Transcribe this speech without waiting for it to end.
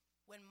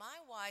When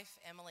my wife,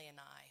 Emily, and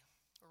I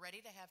were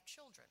ready to have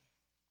children,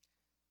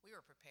 we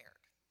were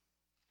prepared.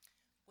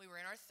 We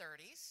were in our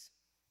 30s,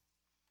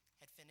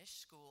 had finished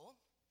school,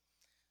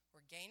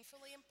 were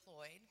gainfully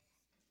employed,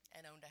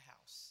 and owned a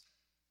house.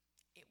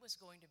 It was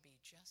going to be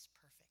just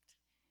perfect.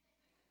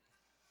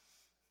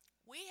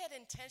 We had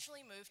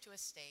intentionally moved to a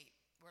state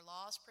where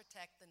laws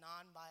protect the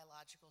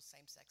non-biological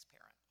same-sex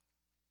parent.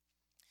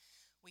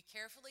 We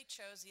carefully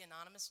chose the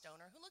anonymous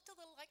donor who looked a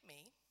little like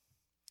me.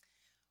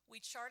 We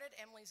charted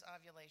Emily's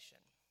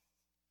ovulation.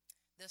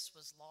 This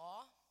was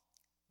law,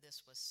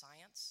 this was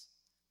science,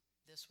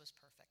 this was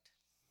perfect.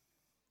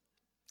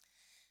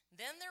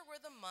 Then there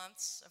were the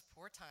months of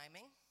poor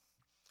timing,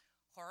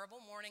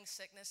 horrible morning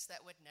sickness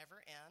that would never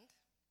end,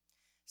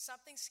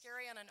 something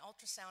scary on an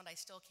ultrasound I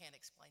still can't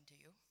explain to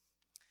you,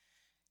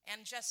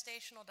 and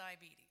gestational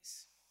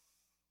diabetes.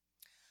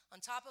 On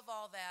top of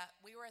all that,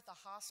 we were at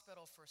the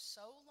hospital for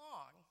so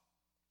long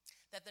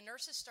that the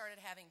nurses started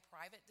having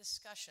private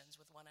discussions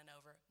with one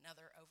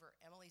another over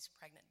Emily's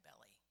pregnant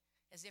belly,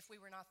 as if we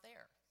were not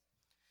there.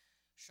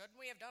 Shouldn't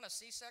we have done a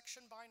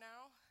C-section by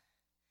now?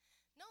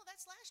 No,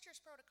 that's last year's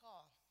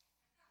protocol.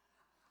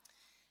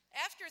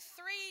 After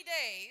 3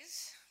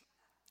 days,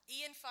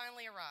 Ian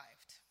finally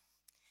arrived.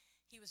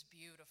 He was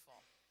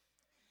beautiful.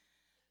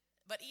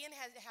 But Ian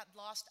had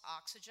lost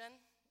oxygen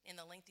in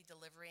the lengthy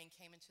delivery and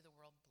came into the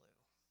world blue.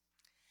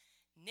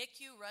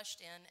 NICU rushed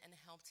in and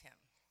helped him.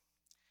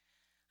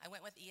 I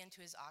went with Ian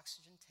to his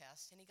oxygen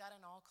test, and he got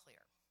an all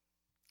clear.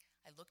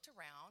 I looked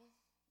around,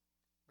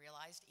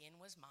 realized Ian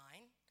was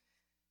mine,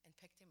 and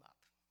picked him up.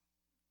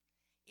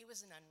 It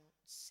was an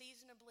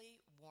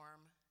unseasonably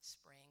warm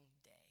spring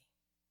day.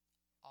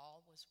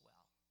 All was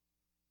well.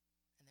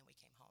 And then we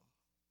came home.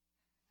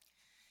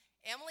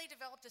 Emily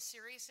developed a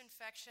serious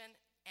infection,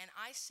 and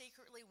I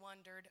secretly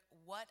wondered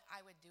what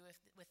I would do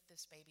with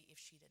this baby if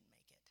she didn't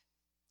make it.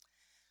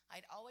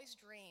 I'd always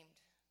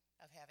dreamed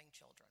of having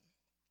children,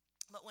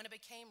 but when it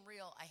became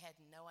real, I had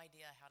no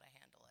idea how to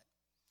handle it.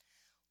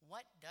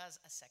 What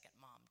does a second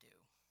mom do?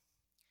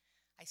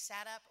 I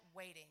sat up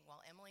waiting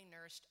while Emily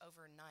nursed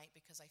overnight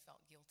because I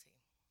felt guilty.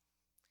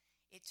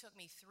 It took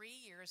me 3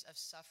 years of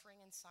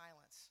suffering in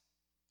silence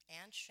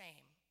and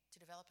shame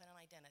to develop an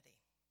identity.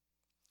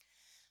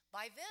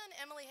 By then,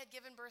 Emily had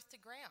given birth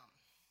to Graham.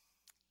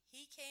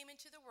 He came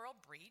into the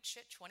world breech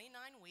at 29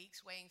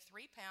 weeks, weighing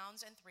 3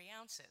 pounds and 3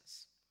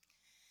 ounces.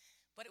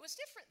 But it was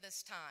different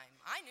this time.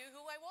 I knew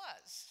who I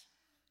was.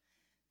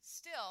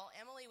 Still,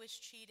 Emily was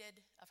cheated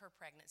of her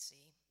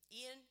pregnancy.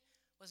 Ian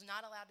was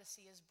not allowed to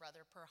see his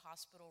brother per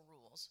hospital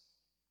rules.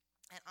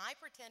 And I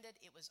pretended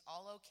it was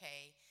all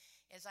okay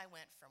as I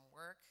went from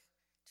work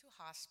to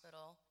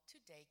hospital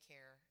to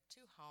daycare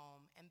to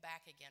home and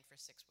back again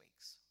for 6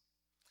 weeks.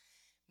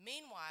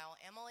 Meanwhile,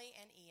 Emily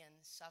and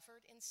Ian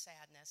suffered in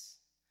sadness,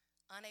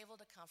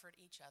 unable to comfort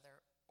each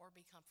other or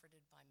be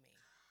comforted by me.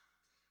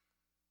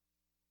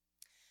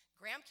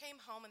 Graham came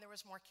home and there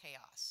was more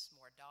chaos,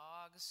 more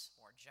dogs,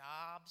 more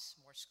jobs,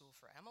 more school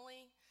for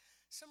Emily,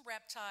 some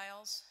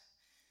reptiles,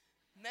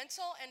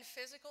 mental and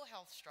physical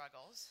health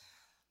struggles,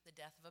 the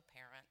death of a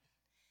parent,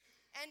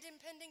 and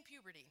impending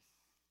puberty.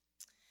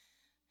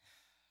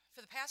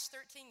 For the past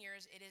 13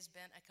 years, it has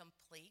been a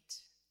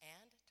complete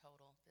and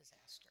total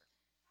disaster.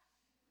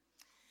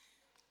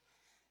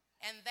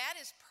 And that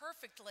is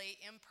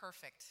perfectly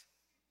imperfect.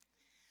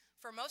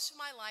 For most of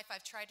my life,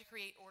 I've tried to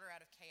create order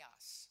out of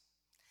chaos.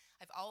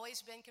 I've always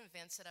been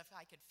convinced that if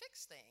I could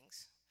fix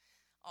things,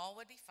 all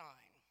would be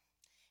fine.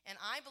 And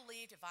I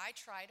believed if I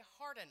tried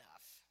hard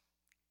enough,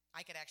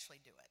 I could actually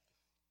do it.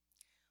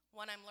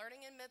 What I'm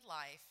learning in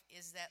midlife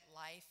is that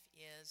life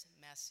is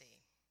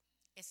messy.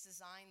 It's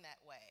designed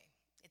that way.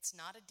 It's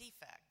not a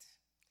defect.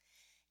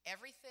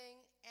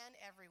 Everything and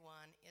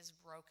everyone is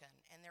broken,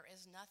 and there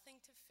is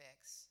nothing to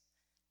fix,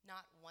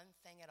 not one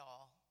thing at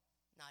all,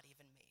 not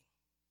even me.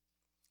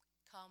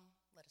 Come,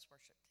 let us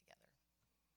worship together.